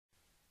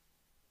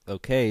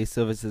Okay,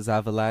 so this is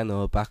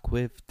Avelino back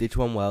with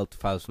Digimon World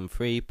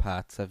 2003,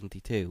 part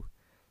 72.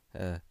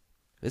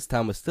 This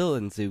time we're still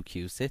in Zhu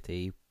Que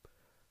City,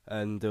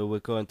 and we're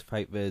going to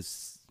fight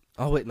this...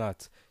 Oh wait,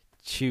 not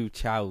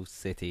Chow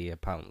City,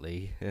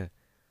 apparently.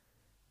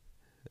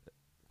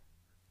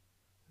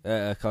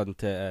 According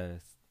to,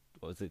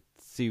 what was it,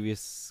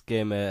 Serious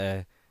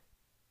Gamer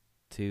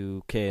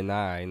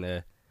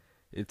 2K9,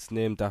 it's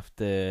named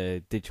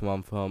after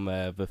Digimon from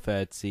the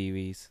third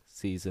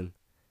season.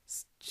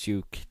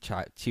 Chow,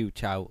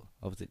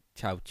 or was it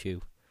Chow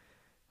Chew?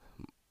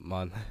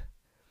 Man.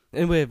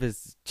 Anyway,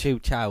 there's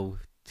Chow,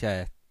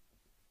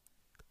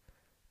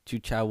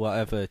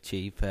 whatever,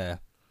 chief,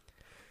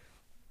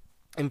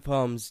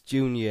 informs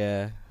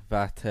Junior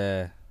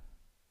that,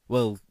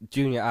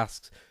 Junior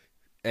asks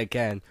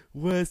again,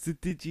 where's the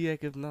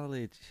Digi-Egg of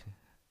Knowledge?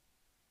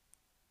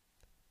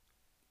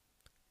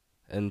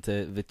 And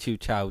the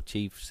Chow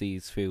chief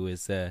sees through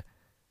his,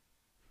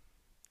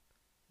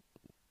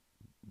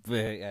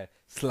 the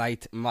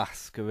slight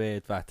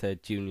masquerade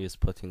that Junior's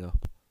putting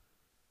up.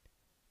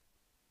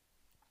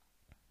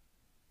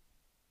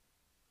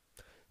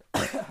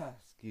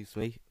 Excuse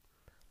me.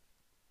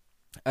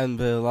 And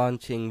we're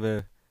launching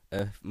the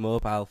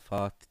mobile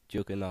fart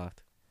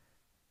juggernaut.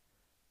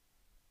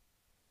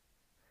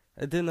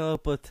 I don't know,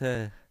 but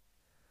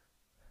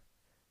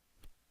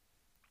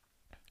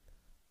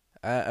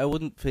I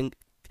wouldn't think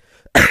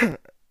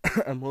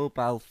a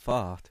mobile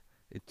fart.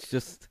 It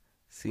just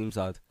seems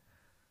odd.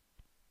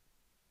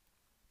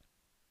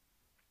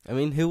 I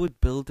mean, who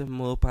would build a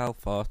mobile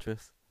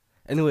fortress?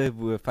 Anyway,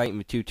 we were fighting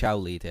with Zhu Que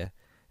Leader.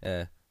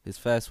 His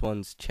first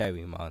one's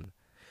Cherrymon.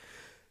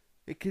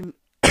 It can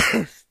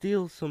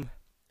steal some.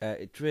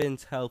 It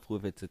drains health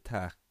with its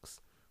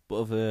attacks, but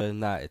other than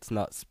that, it's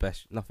not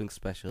special. Nothing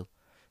special.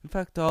 In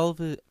fact, all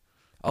the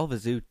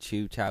Zhu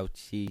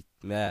Que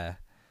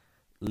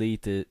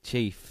Leader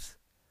chiefs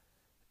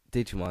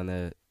Digimon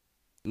are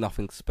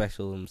nothing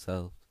special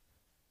themselves.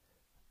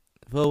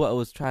 Well, what I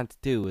was trying to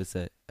do was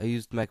I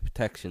used Mega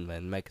Protection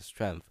then, Mega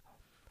Strength.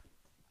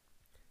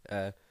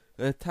 I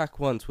attack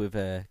once with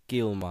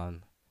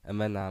Guilmon,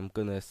 and then I'm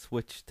gonna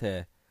switch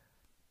to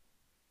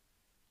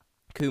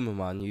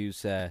Kumamon,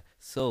 use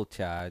Soul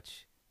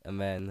Charge, and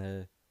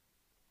then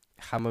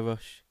Hammer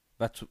Rush.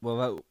 That's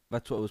what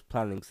I was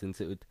planning, since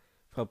it would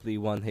probably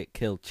one-hit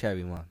kill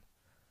Cherrymon.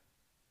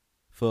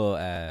 For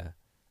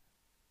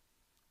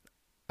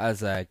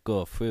as I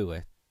go through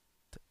it,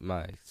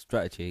 my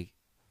strategy.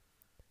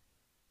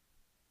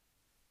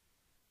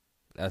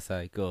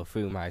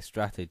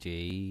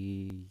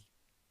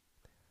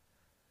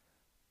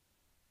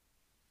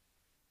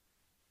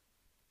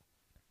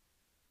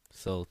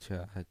 Soul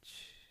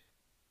Charge.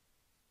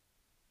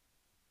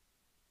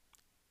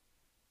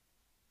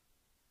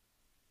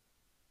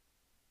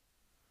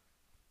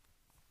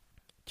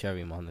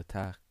 Cherrymon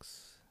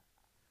attacks.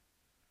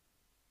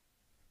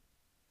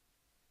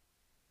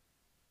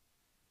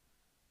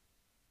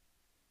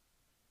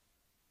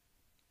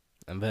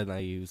 And then I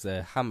use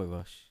Hammer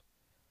Rush.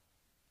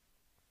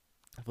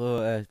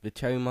 The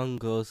Cherrymon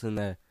goes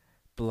and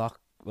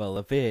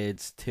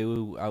evades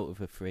 2 out of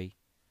the 3.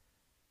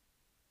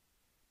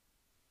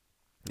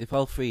 If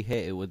all 3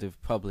 hit, it would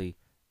have probably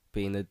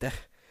been a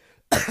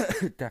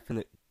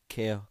definite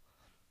kill.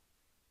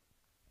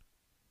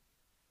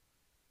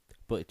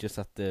 But it just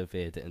had to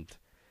evade it, and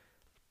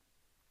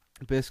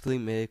basically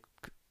made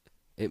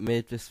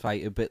this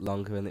fight a bit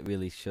longer than it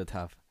really should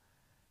have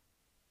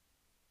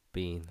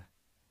been.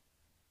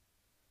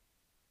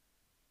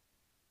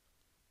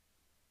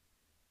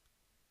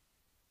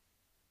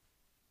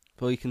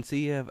 But you can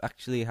see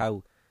actually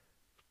how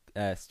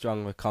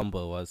strong the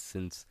combo was,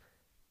 since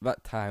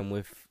that time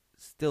with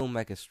still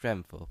Mega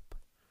Strength up.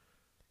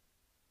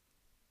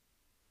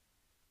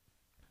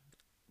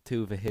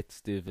 2 of the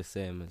hits do the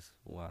same as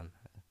 1.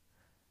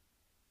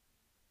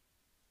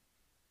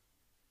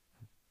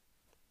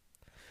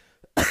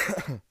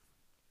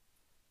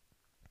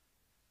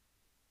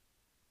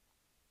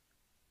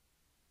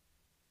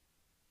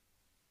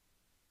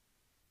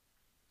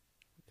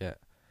 Yeah.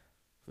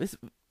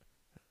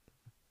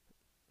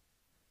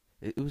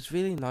 It was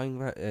really annoying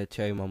that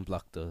Cherrymon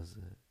blocked those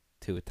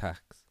 2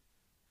 attacks.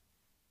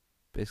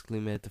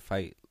 Basically made the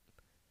fight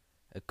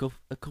a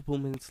couple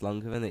minutes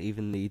longer than it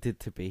even needed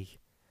to be.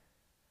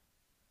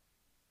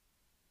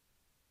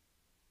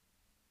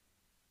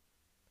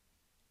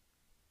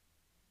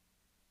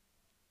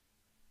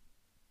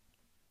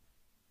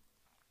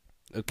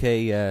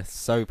 Okay,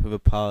 sorry for the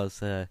pause.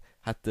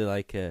 Had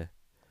to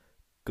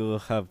go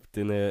have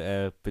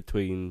dinner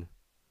between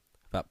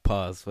that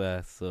pause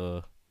there,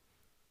 so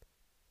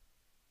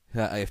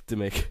I have to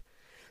make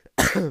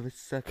the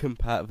second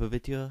part of the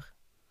video.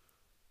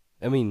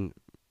 I mean,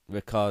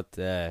 record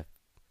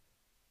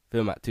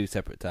film at 2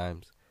 separate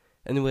times.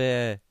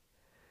 Anyway,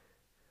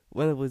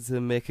 when I was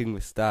making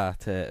the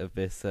start of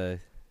this,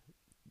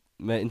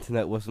 my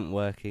internet wasn't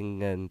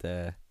working, and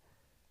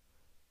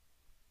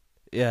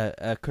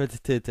I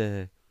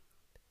credited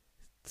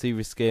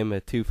Serious Gamer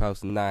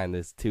 2009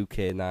 as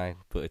 2K9,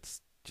 but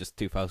it's just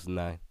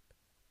 2009.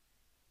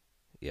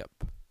 Yep.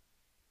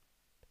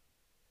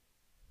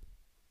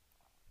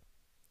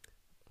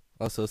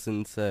 Also,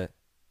 since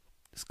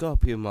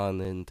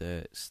Scorpiumon and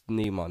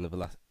Sneemon are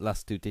the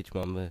last two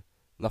Digimon were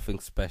nothing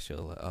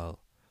special at all.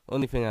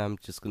 Only thing I'm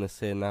just gonna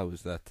say now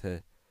is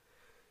that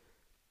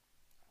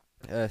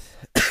uh,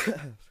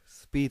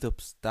 speed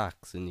up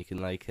stacks, and you can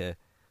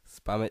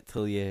spam it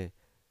till you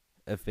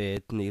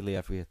evade nearly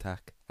every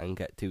attack and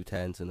get 2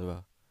 turns in a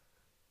row.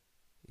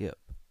 Yep.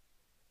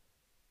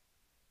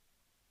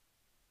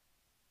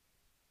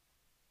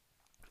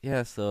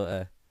 Yeah,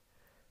 so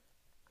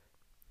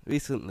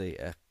recently,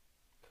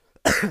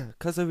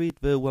 because I read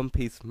the One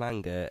Piece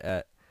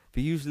manga,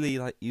 they usually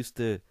used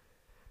to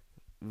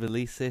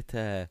release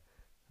it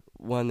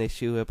one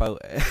issue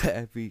about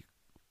every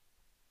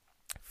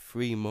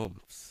 3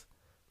 months.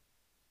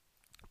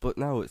 But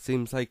now it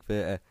seems like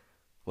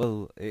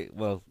more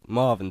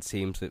than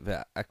seems that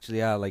they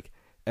actually are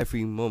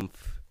every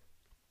month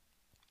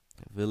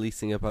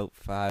releasing about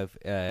 5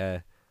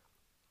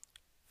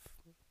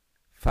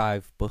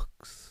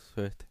 books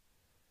for it.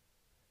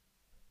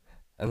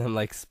 And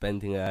I'm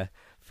spending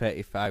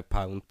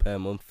 £35 per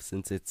month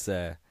since it's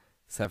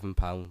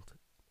 £7.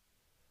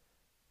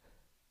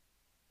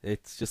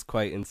 It's just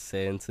quite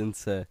insane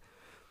since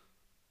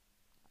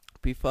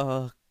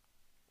before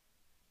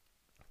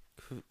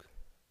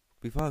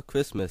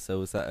Christmas I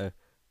was at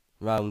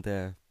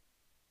around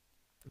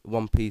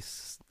One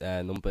Piece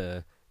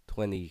number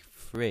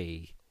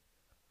 23,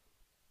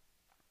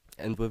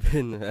 and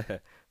within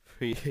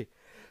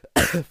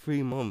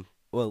 3 months,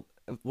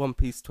 One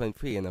Piece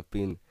 23, and I've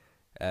been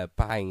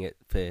buying it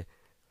for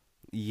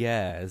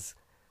years,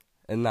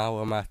 and now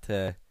I'm at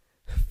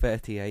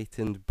 38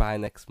 and buy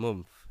next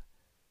month.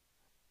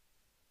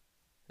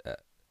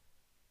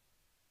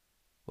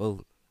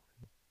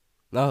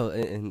 No,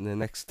 in the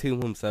next 2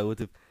 months I would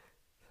have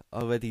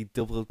already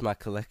doubled my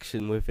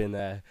collection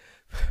within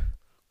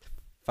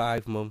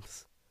 5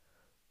 months.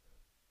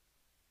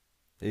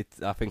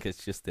 I think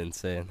it's just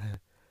insane.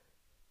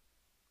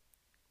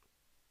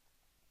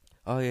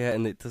 Oh yeah,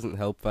 and it doesn't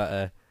help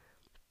that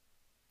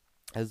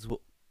as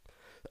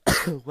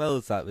well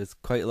as that, there's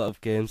quite a lot of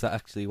games I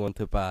actually want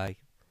to buy.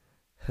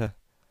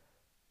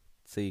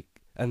 See,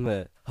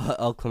 and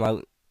I'll come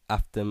out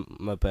after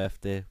my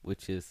birthday,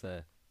 which is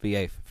the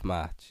 8th of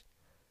March.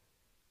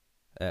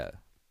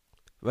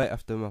 Right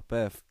after my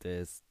birthday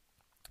is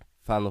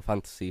Final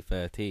Fantasy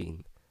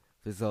 13.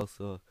 There's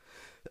also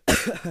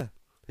the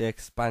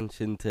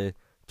expansion to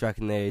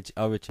Dragon Age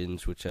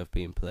Origins, which I've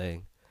been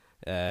playing.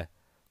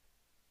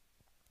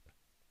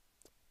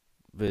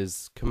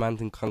 There's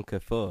Command and Conquer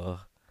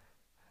 4,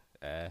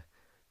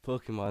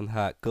 Pokemon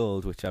Heart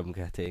Gold, which I'm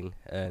getting,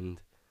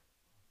 and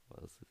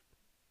what else?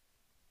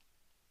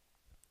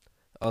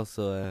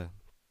 Also,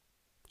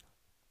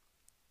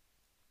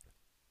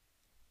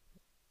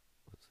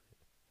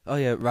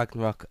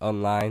 Ragnarok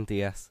Online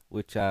DS,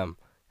 which I'm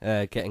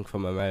getting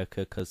from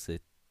America because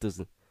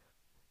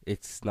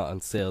it's not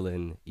on sale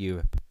in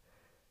Europe.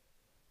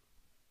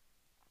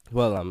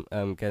 Well,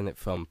 I'm getting it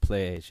from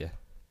PlayAsia.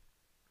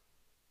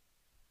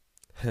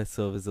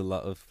 So there's a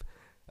lot of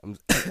I'm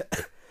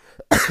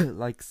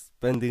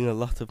spending a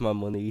lot of my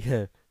money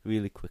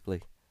really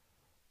quickly.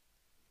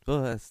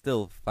 But I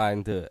still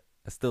I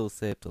still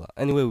saved a lot.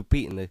 Anyway, we're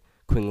beating the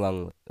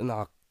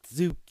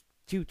Zhu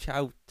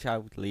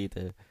Chow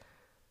Leader,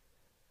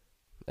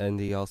 and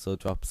he also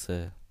drops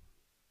a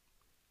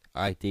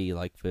ID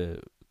like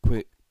the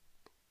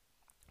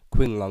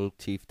Qinglong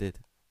Chief did.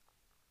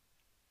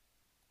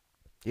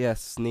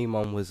 Yes,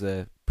 Neemon was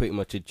pretty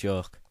much a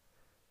joke.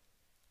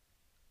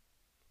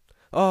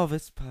 Oh,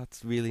 this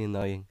part's really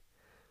annoying.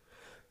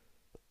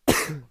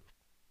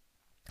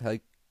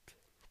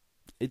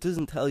 It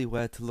doesn't tell you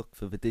where to look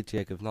for the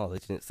Digi-Egg of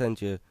Knowledge, and it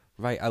sends you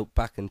right out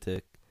back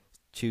into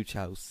Chu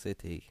Chao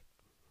City.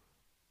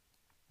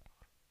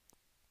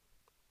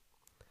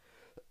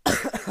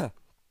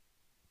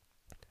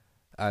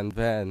 And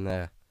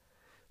then,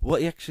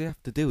 what you actually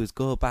have to do is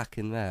go back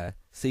in there,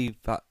 see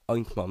if that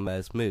Oinkmon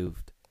there's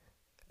moved,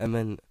 and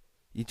then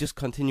you just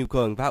continue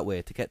going that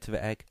way to get to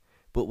the egg.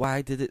 But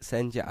why did it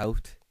send you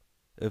out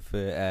of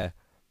the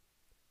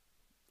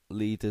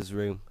leader's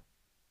room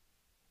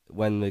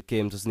when the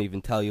game doesn't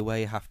even tell you where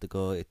you have to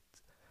go?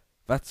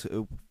 That's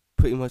the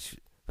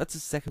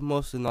second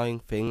most annoying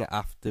thing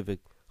after the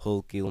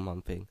whole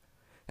Gilmon thing.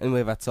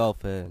 Anyway, that's all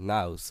for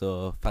now,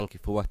 so thank you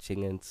for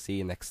watching and see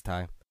you next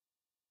time.